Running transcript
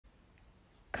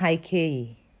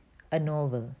Kaikeyi, a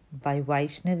novel by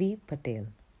Vaishnavi Patel.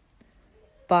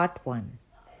 Part 1.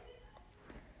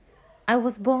 I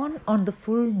was born on the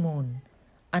full moon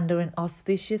under an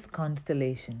auspicious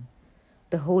constellation,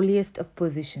 the holiest of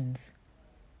positions.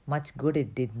 Much good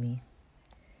it did me.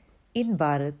 In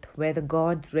Bharat, where the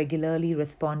gods regularly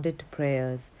responded to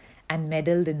prayers and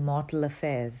meddled in mortal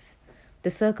affairs, the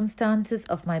circumstances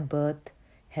of my birth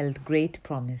held great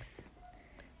promise.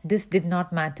 This did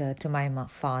not matter to my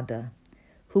father,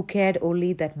 who cared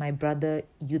only that my brother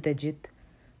Yudhajit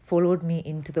followed me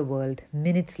into the world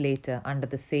minutes later under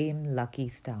the same lucky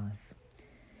stars.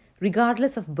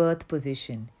 Regardless of birth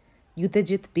position,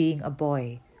 Yudhajit, being a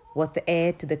boy, was the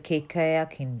heir to the Kaikeyi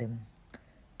kingdom.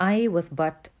 I was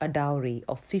but a dowry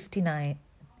of 50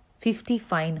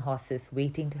 fine horses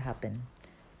waiting to happen.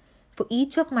 For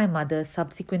each of my mother's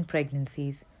subsequent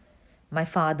pregnancies, my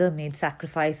father made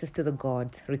sacrifices to the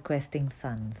gods, requesting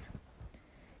sons.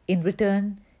 In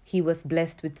return, he was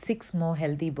blessed with 6 more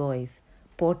healthy boys,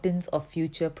 portents of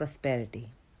future prosperity.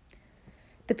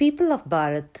 The people of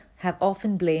Bharat have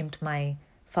often blamed my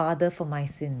father for my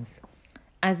sins,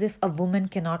 as if a woman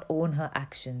cannot own her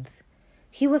actions.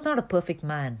 He was not a perfect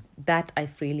man, that I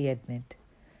freely admit.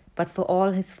 But for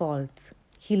all his faults,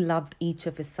 he loved each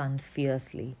of his sons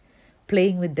fiercely,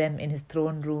 playing with them in his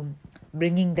throne room,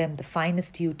 bringing them the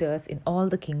finest tutors in all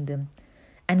the kingdom,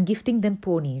 and gifting them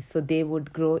ponies so they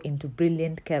would grow into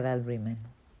brilliant cavalrymen.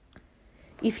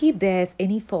 If he bears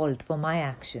any fault for my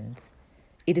actions,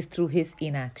 it is through his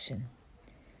inaction.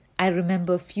 I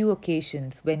remember few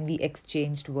occasions when we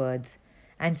exchanged words,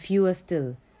 and fewer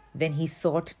still when he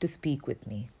sought to speak with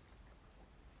me.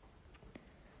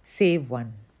 Save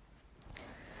one.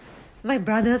 My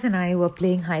brothers and I were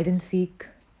playing hide and seek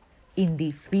in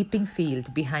the sweeping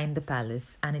field behind the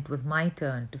palace, and it was my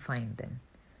turn to find them.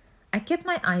 I kept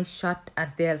my eyes shut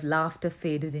as their laughter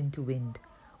faded into wind,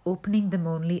 opening them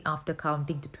only after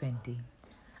counting to 20.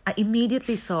 I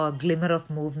immediately saw a glimmer of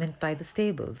movement by the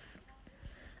stables.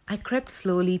 I crept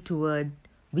slowly toward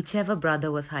whichever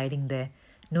brother was hiding there,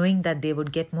 knowing that they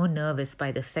would get more nervous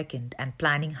by the second and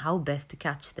planning how best to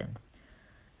catch them.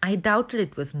 I doubted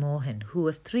it was Mohan, who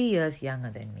was 3 years younger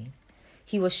than me.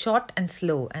 He was short and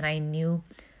slow, and I knew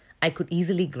I could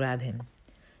easily grab him.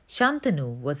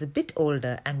 Shantanu was a bit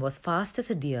older and was fast as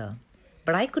a deer,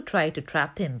 but I could try to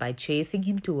trap him by chasing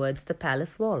him towards the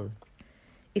palace wall.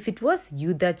 If it was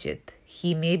Yudhajit,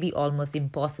 he may be almost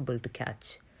impossible to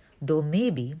catch, though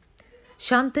maybe.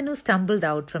 Shantanu stumbled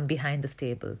out from behind the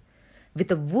stable. With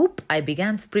a whoop, I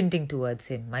began sprinting towards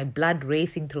him, my blood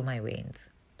racing through my veins.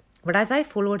 But as I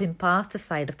followed him past the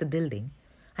side of the building,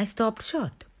 I stopped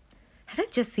short. Had I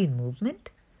just seen movement?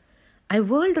 I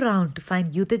whirled around to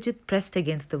find Yudhajit pressed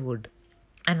against the wood,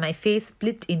 and my face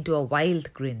split into a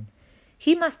wild grin.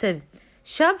 He must have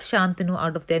shoved Shantanu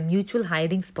out of their mutual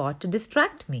hiding spot to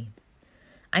distract me.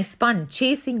 I spun,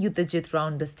 chasing Yudhajit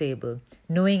round the stable,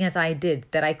 knowing as I did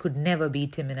that I could never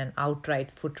beat him in an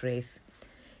outright foot race.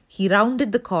 He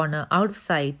rounded the corner out of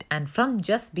sight, and from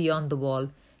just beyond the wall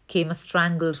came a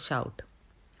strangled shout.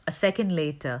 A second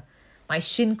later, my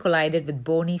shin collided with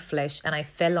bony flesh and I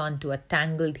fell onto a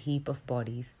tangled heap of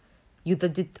bodies,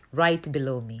 Yudhajit right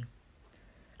below me.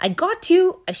 "I got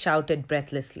you!" I shouted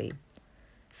breathlessly.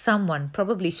 Someone,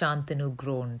 probably Shantanu,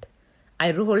 groaned.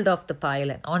 I rolled off the pile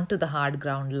and onto the hard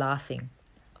ground laughing,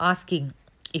 asking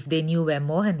if they knew where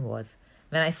Mohan was,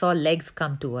 when I saw legs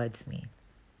come towards me.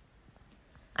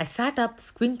 I sat up,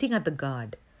 squinting at the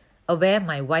guard, aware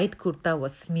my white kurta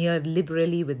was smeared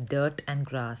liberally with dirt and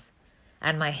grass,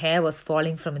 and my hair was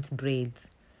falling from its braids,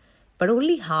 but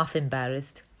only half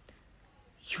embarrassed.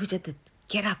 "Yudhajit,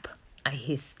 get up," I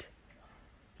hissed.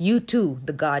 "You too,"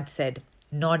 the guard said,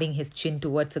 nodding his chin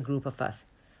towards a group of us.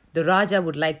 "The Raja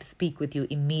would like to speak with you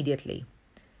immediately."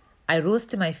 I rose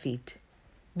to my feet.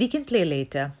 "We can play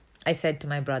later," I said to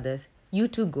my brothers. "You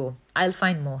two go. I'll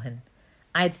find Mohan."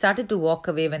 I had started to walk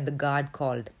away when the guard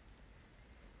called.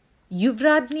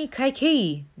 "Yuvradni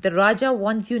Kaikeyi, the Raja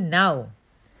wants you now."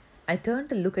 I turned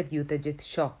to look at Yudhajit,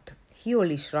 shocked. He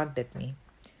only shrugged at me.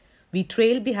 We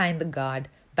trailed behind the guard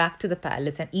back to the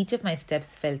palace, and each of my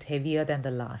steps felt heavier than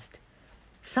the last.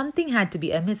 Something had to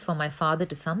be amiss for my father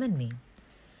to summon me.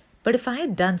 But if I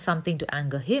had done something to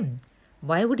anger him,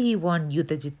 why would he want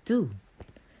Yudhajit too?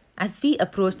 As we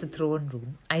approached the throne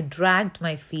room, I dragged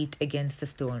my feet against the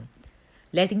stone,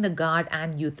 letting the guard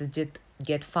and Yudhajit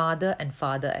get farther and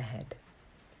farther ahead.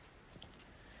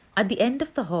 At the end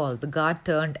of the hall, the guard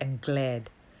turned and glared,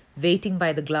 waiting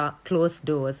by the closed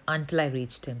doors until I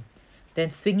reached him, then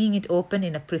swinging it open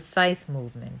in a precise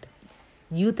movement.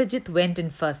 Yuthajit went in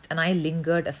first, and I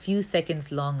lingered a few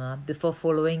seconds longer before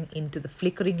following into the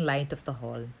flickering light of the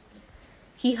hall.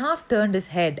 He half turned his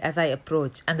head as I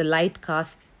approached, and the light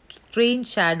cast strange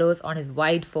shadows on his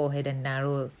wide forehead and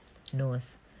narrow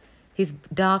nose. His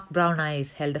dark brown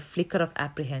eyes held a flicker of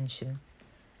apprehension,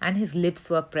 and his lips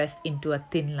were pressed into a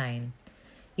thin line,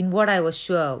 in what I was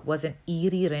sure was an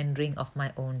eerie rendering of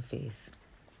my own face.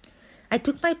 I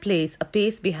took my place a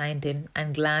pace behind him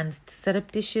and glanced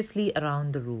surreptitiously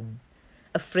around the room,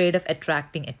 afraid of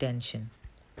attracting attention.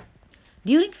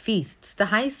 During feasts, the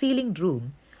high-ceilinged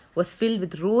room was filled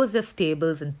with rows of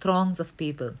tables and throngs of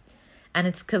people, and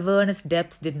its cavernous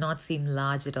depths did not seem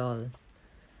large at all.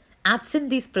 Absent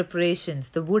these preparations,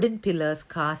 the wooden pillars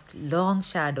cast long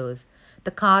shadows,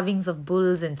 the carvings of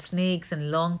bulls and snakes and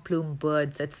long-plumed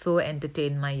birds that so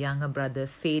entertained my younger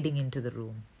brothers fading into the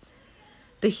room.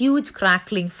 The huge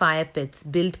crackling fire pits,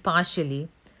 built partially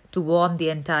to warm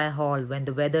the entire hall when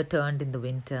the weather turned in the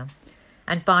winter,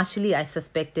 and partially, I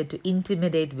suspected, to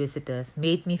intimidate visitors,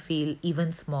 made me feel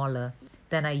even smaller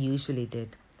than I usually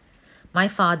did. My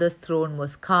father's throne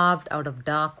was carved out of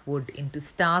dark wood into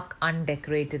stark,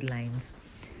 undecorated lines,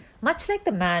 much like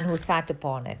the man who sat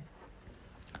upon it.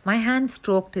 My hand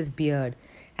stroked his beard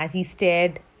as he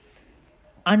stared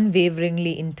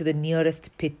unwaveringly into the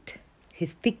nearest pit,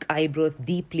 his thick eyebrows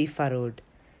deeply furrowed.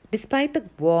 Despite the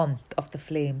warmth of the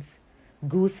flames,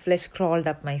 goose flesh crawled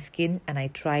up my skin, and I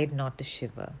tried not to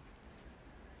shiver.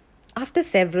 After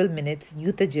several minutes,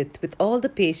 Yuthajit, with all the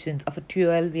patience of a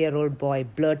 12-year-old boy,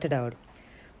 blurted out,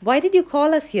 "Why did you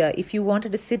call us here if you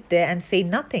wanted to sit there and say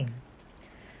nothing?"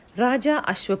 Raja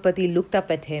Ashwapati looked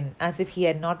up at him as if he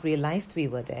had not realized we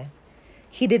were there.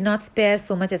 He did not spare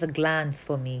so much as a glance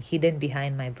for me, hidden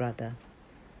behind my brother.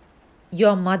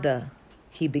 "Your mother,"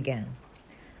 he began.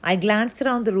 I glanced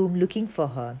around the room looking for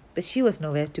her, but she was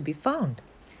nowhere to be found.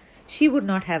 She would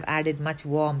not have added much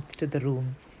warmth to the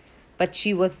room, but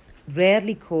she was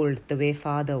rarely cold the way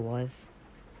father was.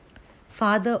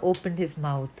 Father opened his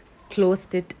mouth,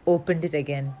 closed it, opened it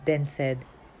again, then said,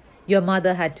 "Your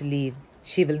mother had to leave.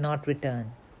 She will not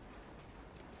return."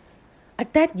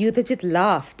 At that, Yuthajit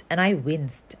laughed, and I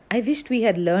winced. I wished we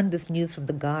had learned this news from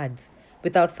the guards,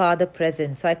 without father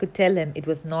present, so I could tell him it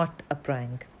was not a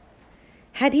prank.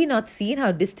 Had he not seen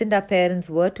how distant our parents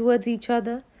were towards each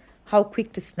other, how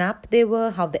quick to snap they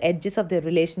were, how the edges of their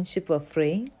relationship were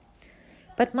fraying?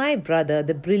 But my brother,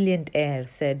 the brilliant heir,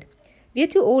 said, "We are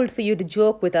too old for you to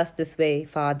joke with us this way,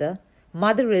 father.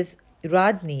 Mother is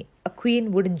Radni. A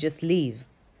queen wouldn't just leave."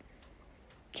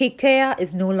 "Kaikeyi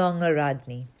is no longer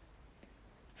Radni,"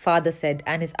 father said,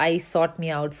 and his eyes sought me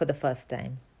out for the first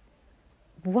time.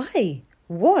 "Why?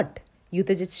 What?"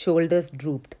 Yuthajit's shoulders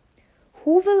drooped.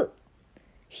 "Who will—"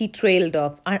 He trailed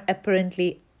off,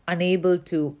 apparently unable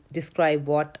to describe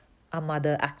what our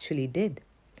mother actually did.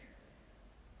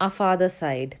 Our father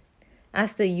sighed.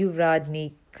 "As the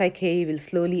Yuvradni, Kaikeyi will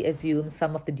slowly assume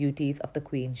some of the duties of the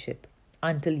queenship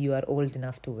until you are old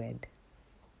enough to wed."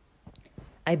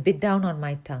 I bit down on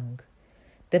my tongue.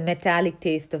 The metallic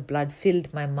taste of blood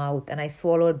filled my mouth, and I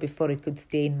swallowed before it could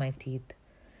stain my teeth.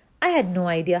 I had no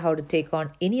idea how to take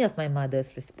on any of my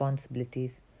mother's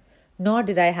responsibilities, nor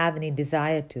did I have any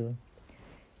desire to.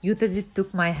 Yuthajit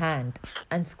took my hand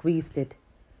and squeezed it.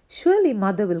 "Surely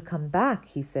mother will come back,"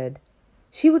 he said.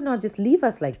 "She would not just leave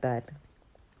us like that."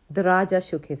 The Raja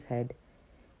shook his head.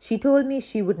 "She told me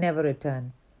she would never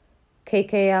return.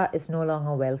 Kaikeyi is no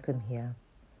longer welcome here."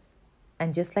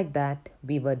 And just like that,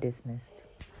 we were dismissed.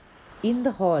 In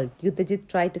the hall, Yuthajit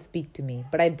tried to speak to me,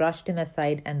 but I brushed him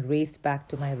aside and raced back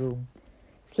to my room,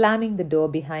 slamming the door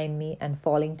behind me and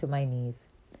falling to my knees.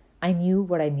 I knew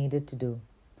what I needed to do.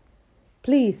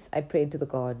 "Please," I prayed to the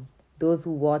god, those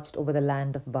who watched over the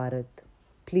land of Bharat,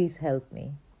 "please help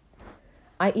me."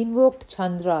 I invoked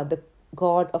Chandra, the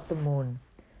god of the moon,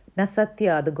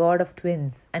 Nasatya, the god of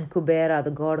twins, and Kubera, the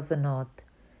god of the north.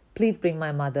 Please bring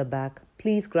my mother back.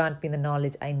 Please grant me the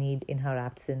knowledge I need in her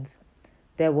absence.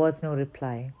 There was no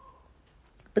reply.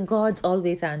 The gods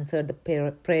always answered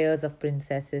the prayers of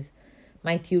princesses,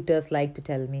 my tutors liked to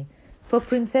tell me, for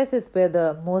princesses were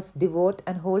the most devout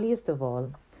and holiest of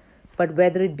all. But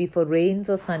whether it be for rains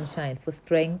or sunshine, for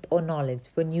strength or knowledge,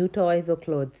 for new toys or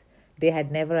clothes, they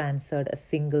had never answered a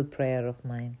single prayer of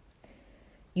mine.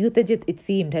 Yuthajit, it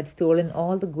seemed, had stolen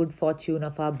all the good fortune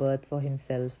of our birth for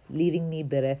himself, leaving me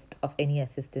bereft of any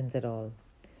assistance at all.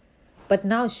 But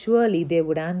now surely they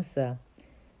would answer.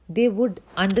 They would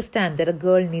understand that a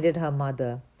girl needed her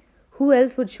mother. Who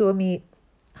else would show me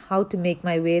how to make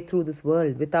my way through this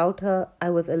world? Without her, I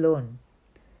was alone.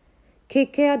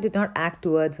 Kaikeyi did not act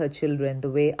towards her children the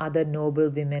way other noble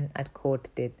women at court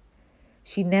did.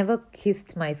 She never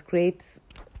kissed my scrapes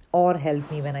or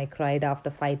helped me when I cried after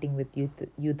fighting with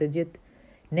Yuthajit,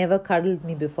 never cuddled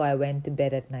me before I went to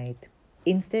bed at night.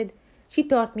 Instead, she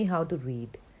taught me how to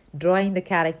read, drawing the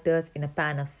characters in a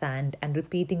pan of sand and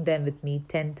repeating them with me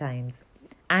 10 times,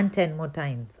 and 10 more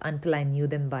times until I knew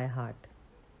them by heart.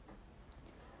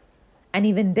 And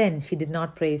even then, she did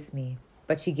not praise me,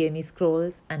 but she gave me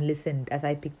scrolls and listened as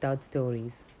I picked out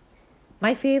stories.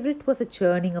 My favorite was A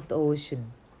Churning of the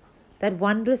Ocean, that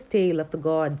wondrous tale of the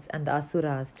gods and the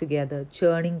asuras together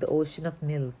churning the ocean of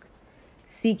milk,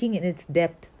 seeking in its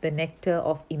depth the nectar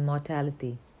of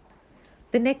immortality.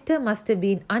 The nectar must have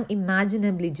been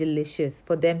unimaginably delicious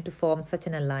for them to form such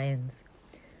an alliance.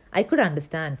 I could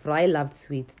understand, for I loved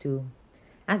sweets too.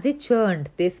 As they churned,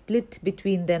 they split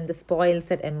between them the spoils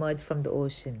that emerged from the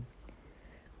ocean.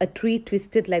 A tree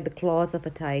twisted like the claws of a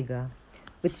tiger,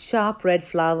 with sharp red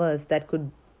flowers that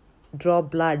could draw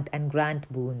blood and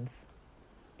grant boons.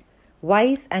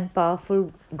 Wise and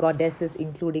powerful goddesses,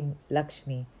 including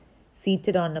Lakshmi,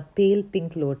 seated on a pale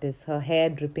pink lotus, her hair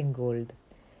dripping gold.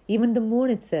 Even the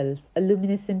moon itself, a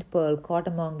luminescent pearl caught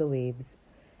among the waves,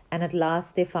 and at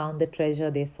last they found the treasure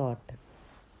they sought.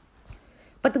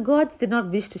 But the gods did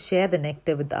not wish to share the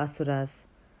nectar with the asuras,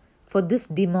 for this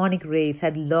demonic race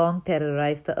had long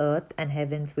terrorized the earth and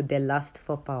heavens with their lust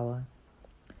for power.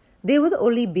 They were the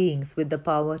only beings with the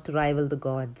power to rival the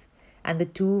gods, and the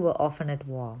two were often at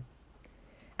war.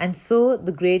 And so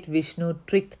the great Vishnu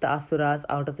tricked the asuras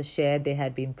out of the share they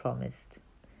had been promised.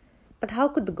 But how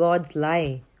could the gods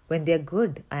lie when they are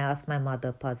good? I asked my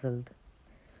mother, puzzled.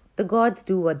 The gods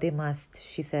do what they must,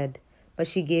 she said, but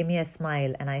she gave me a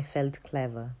smile and I felt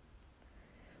clever.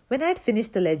 When I had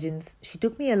finished the legends, she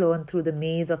took me alone through the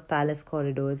maze of palace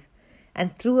corridors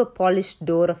and through a polished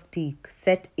door of teak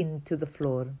set into the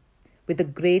floor, with a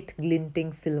great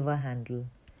glinting silver handle.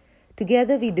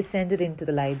 Together we descended into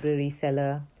the library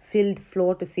cellar, filled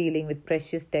floor to ceiling with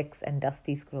precious texts and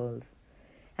dusty scrolls.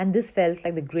 And this felt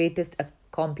like the greatest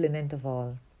compliment of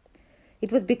all.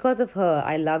 It was because of her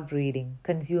I loved reading,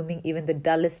 consuming even the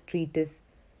dullest treatise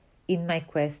in my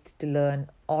quest to learn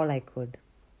all I could.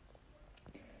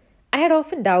 I had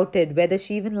often doubted whether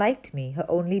she even liked me, her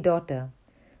only daughter,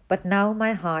 but now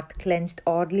my heart clenched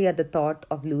oddly at the thought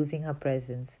of losing her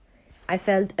presence. I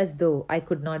felt as though I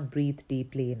could not breathe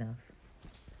deeply enough.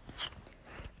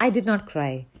 I did not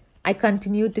cry. I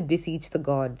continued to beseech the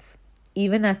gods,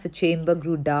 even as the chamber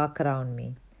grew dark around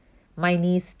me, my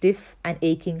knees stiff and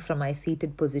aching from my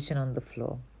seated position on the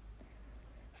floor.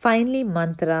 Finally,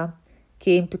 Mantra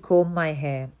came to comb my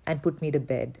hair and put me to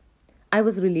bed. I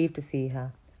was relieved to see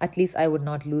her. At least I would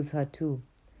not lose her too.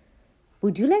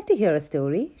 "Would you like to hear a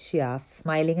story?" she asked,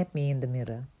 smiling at me in the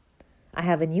mirror. "I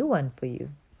have a new one for you."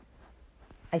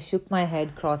 I shook my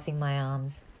head, crossing my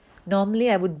arms. Normally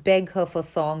I would beg her for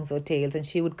songs or tales, and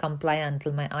she would comply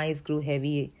until my eyes grew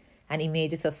heavy and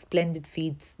images of splendid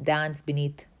feats danced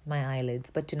beneath my eyelids.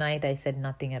 But tonight I said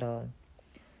nothing at all.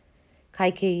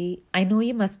 "Kaikeyi, I know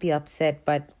you must be upset,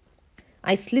 but..."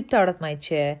 I slipped out of my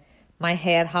chair, my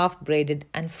hair half braided,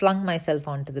 and flung myself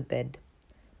onto the bed.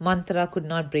 Mantra could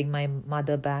not bring my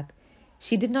mother back.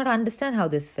 She did not understand how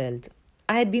this felt.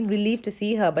 I had been relieved to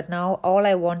see her, but now all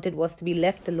I wanted was to be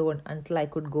left alone until I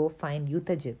could go find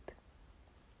Yuthajit.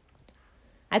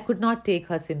 I could not take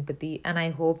her sympathy, and I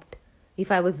hoped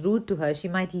if I was rude to her, she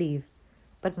might leave.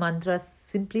 But Mantra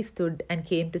simply stood and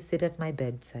came to sit at my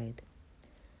bedside.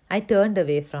 I turned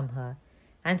away from her,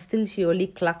 and still she only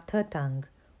clucked her tongue,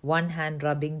 one hand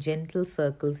rubbing gentle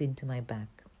circles into my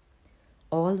back.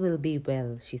 "All will be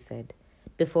well," she said,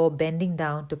 before bending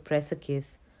down to press a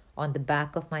kiss on the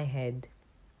back of my head.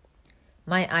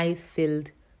 My eyes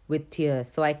filled with tears,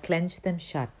 so I clenched them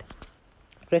shut,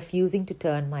 refusing to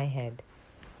turn my head.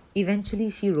 Eventually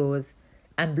she rose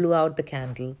and blew out the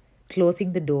candle,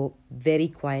 closing the door very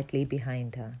quietly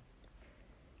behind her.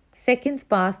 Seconds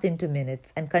passed into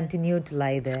minutes and continued to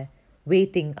lie there,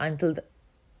 waiting until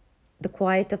the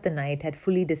quiet of the night had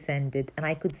fully descended and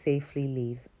I could safely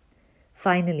leave.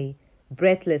 Finally,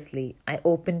 breathlessly, I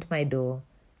opened my door,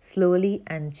 slowly,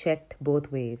 and checked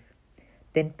both ways,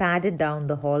 then padded down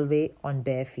the hallway on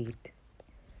bare feet.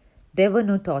 There were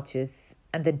no torches,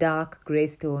 and the dark grey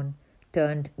stone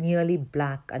turned nearly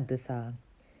black at this hour,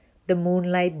 the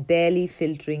moonlight barely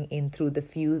filtering in through the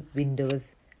few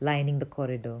windows lining the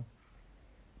corridor.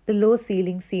 The low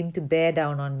ceiling seemed to bear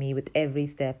down on me with every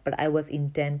step, but I was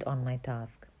intent on my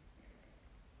task.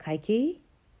 "Kaikeyi?"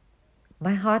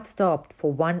 My heart stopped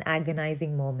for one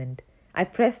agonizing moment. I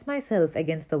pressed myself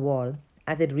against the wall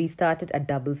as it restarted at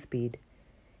double speed.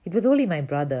 It was only my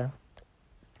brother,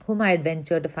 whom I had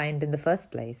ventured to find in the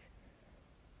first place.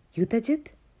 "Yuthajit?"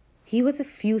 He was a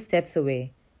few steps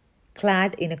away,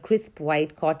 clad in a crisp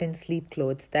white cotton sleep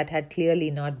clothes that had clearly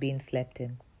not been slept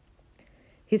in.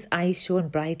 His eyes shone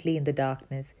brightly in the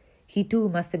darkness. He too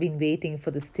must have been waiting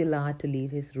for the still hour to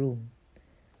leave his room.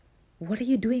 "What are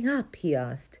you doing up?" he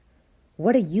asked.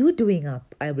 "What are you doing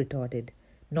up?" I retorted,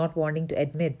 not wanting to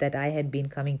admit that I had been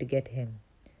coming to get him.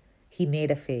 He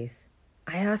made a face.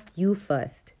 "I asked you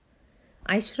first."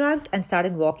 I shrugged and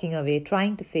started walking away,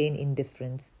 trying to feign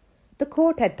indifference. The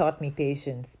court had taught me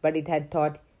patience, but it had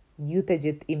taught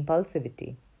Yuthajit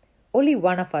impulsivity. Only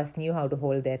one of us knew how to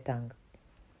hold their tongue.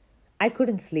 I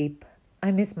couldn't sleep.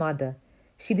 I miss Mother.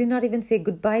 She did not even say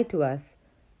goodbye to us.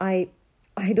 I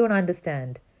don't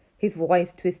understand. His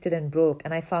voice twisted and broke,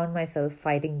 and I found myself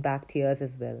fighting back tears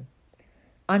as well.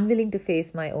 Unwilling to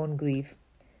face my own grief,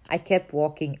 I kept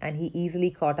walking, and he easily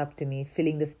caught up to me,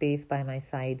 filling the space by my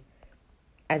side,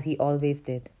 as he always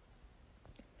did.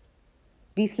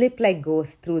 We slipped like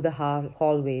ghosts through the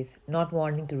hallways, not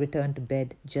wanting to return to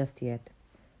bed just yet.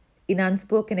 In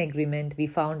unspoken agreement, we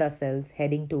found ourselves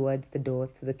heading towards the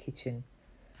doors to the kitchen,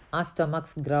 our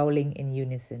stomachs growling in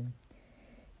unison.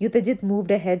 Yuthajit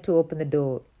moved ahead to open the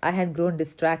door. I had grown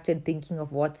distracted thinking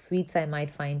of what sweets I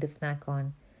might find to snack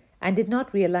on, and did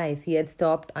not realize he had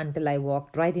stopped until I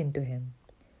walked right into him.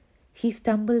 He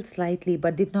stumbled slightly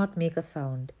but did not make a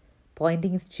sound,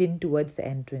 pointing his chin towards the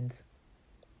entrance.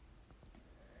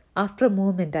 After a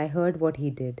moment, I heard what he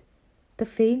did. The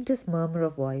faintest murmur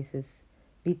of voices.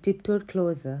 We tiptoed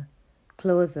closer,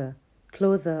 closer,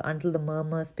 closer until the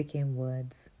murmurs became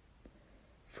words.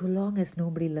 "So long as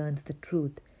nobody learns the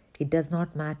truth, it does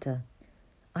not matter."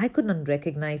 I could not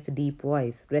recognize the deep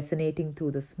voice resonating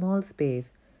through the small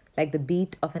space like the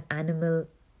beat of an animal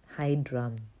hide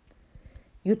drum.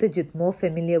 Yuthajit, more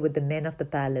familiar with the men of the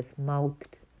palace,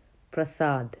 mouthed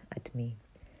 "Prasad" at me.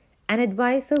 An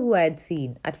advisor who I had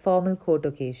seen at formal court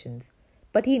occasions,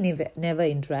 but he never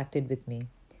interacted with me.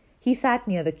 He sat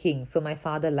near the king, so my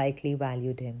father likely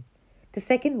valued him. The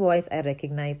second voice I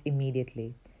recognized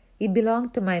immediately. It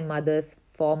belonged to my mother's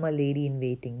former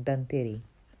lady-in-waiting, Danteri.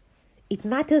 "It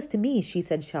matters to me," she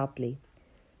said sharply.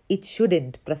 "It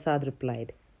shouldn't," Prasad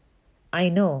replied. "I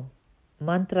know.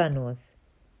 Mantra knows.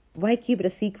 Why keep it a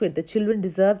secret? The children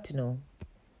deserve to know."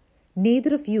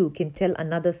 "Neither of you can tell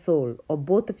another soul, or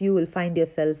both of you will find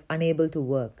yourself unable to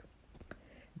work."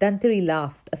 Dantari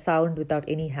laughed, a sound without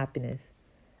any happiness.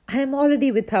 "I am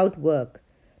already without work.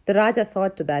 The Raja saw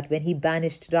to that when he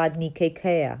banished Rajni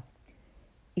Kaikeyi.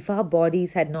 If our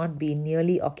bodies had not been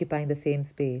nearly occupying the same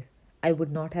space, I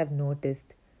would not have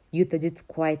noticed Yuthajit's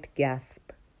quiet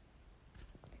gasp.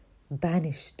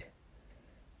 Banished.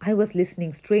 I was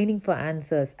listening, straining for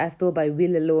answers, as though by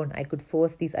will alone I could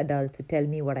force these adults to tell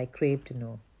me what I craved to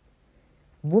know.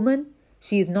 "Woman,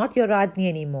 she is not your Rajni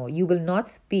anymore. You will not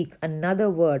speak another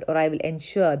word, or I will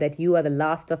ensure that you are the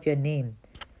last of your name,"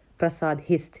 Prasad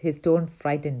hissed. His tone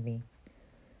frightened me.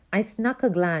 I snuck a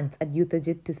glance at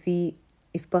Yuthajit to see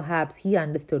if perhaps he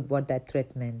understood what that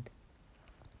threat meant.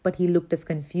 But he looked as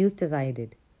confused as I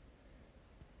did.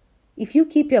 "If you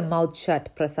keep your mouth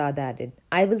shut," Prasad added,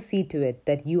 "I will see to it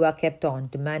that you are kept on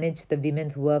to manage the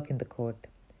women's work in the court."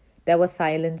 There was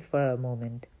silence for a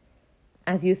moment.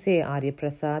 "As you say, Arya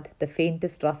Prasad," the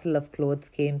faintest rustle of clothes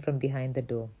came from behind the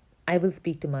door. "I will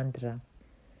speak to Mantra."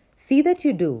 "See that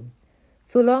you do.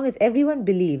 So long as everyone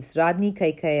believes Rajni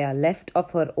Kaikeyi left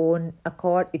of her own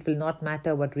accord, it will not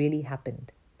matter what really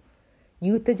happened."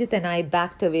 Yuthajit and I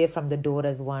backed away from the door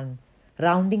as one,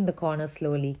 rounding the corner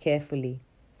slowly, carefully.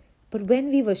 But when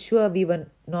we were sure we were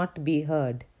not to be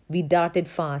heard, we darted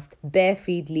fast, bare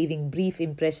feet leaving brief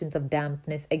impressions of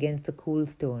dampness against the cool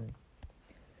stone.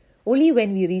 Only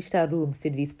when we reached our rooms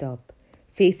did we stop,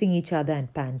 facing each other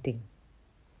and panting.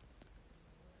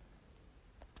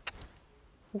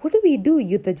 "What do we do?"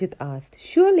 Yuthajit asked.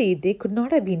 "Surely they could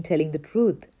not have been telling the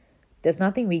truth." "There's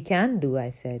nothing we can do," I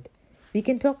said. "We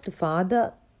can talk to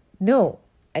father." "No,"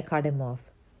 I cut him off.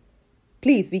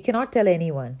 "Please, we cannot tell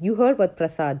anyone. You heard what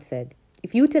Prasad said.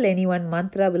 If you tell anyone,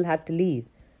 Mantra will have to leave."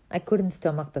 I couldn't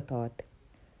stomach the thought.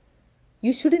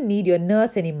 "You shouldn't need your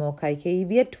nurse anymore, Kaikeyi.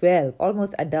 We are 12,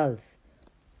 almost adults."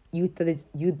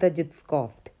 Yuthajit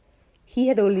scoffed. He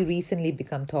had only recently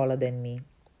become taller than me.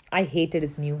 I hated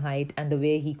his new height and the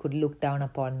way he could look down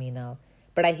upon me now,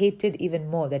 but I hated even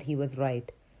more that he was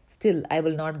right. Still, I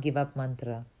will not give up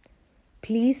Mantra.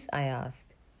 "Please?" I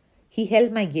asked. He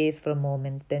held my gaze for a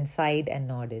moment, then sighed and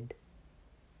nodded.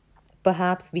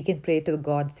 "Perhaps we can pray to the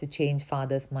gods to change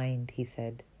father's mind," he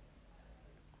said.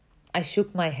 I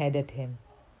shook my head at him.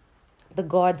 The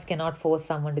gods cannot force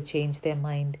someone to change their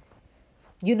mind.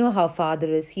 You know how father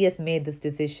is. He has made this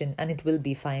decision and it will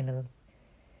be final.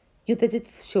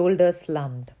 Yuthajit's shoulders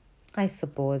slumped. I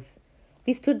suppose.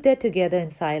 We stood there together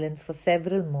in silence for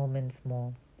several moments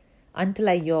more, until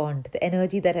I yawned, the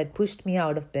energy that had pushed me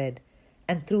out of bed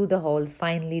and through the halls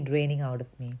finally draining out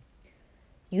of me.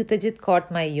 Yuthajit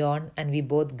caught my yawn and we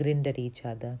both grinned at each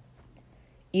other.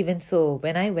 Even so,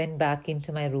 when I went back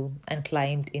into my room and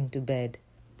climbed into bed,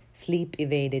 sleep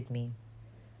evaded me.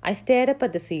 I stared up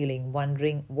at the ceiling,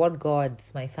 wondering what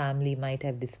gods my family might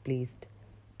have displeased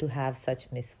to have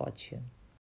such misfortune.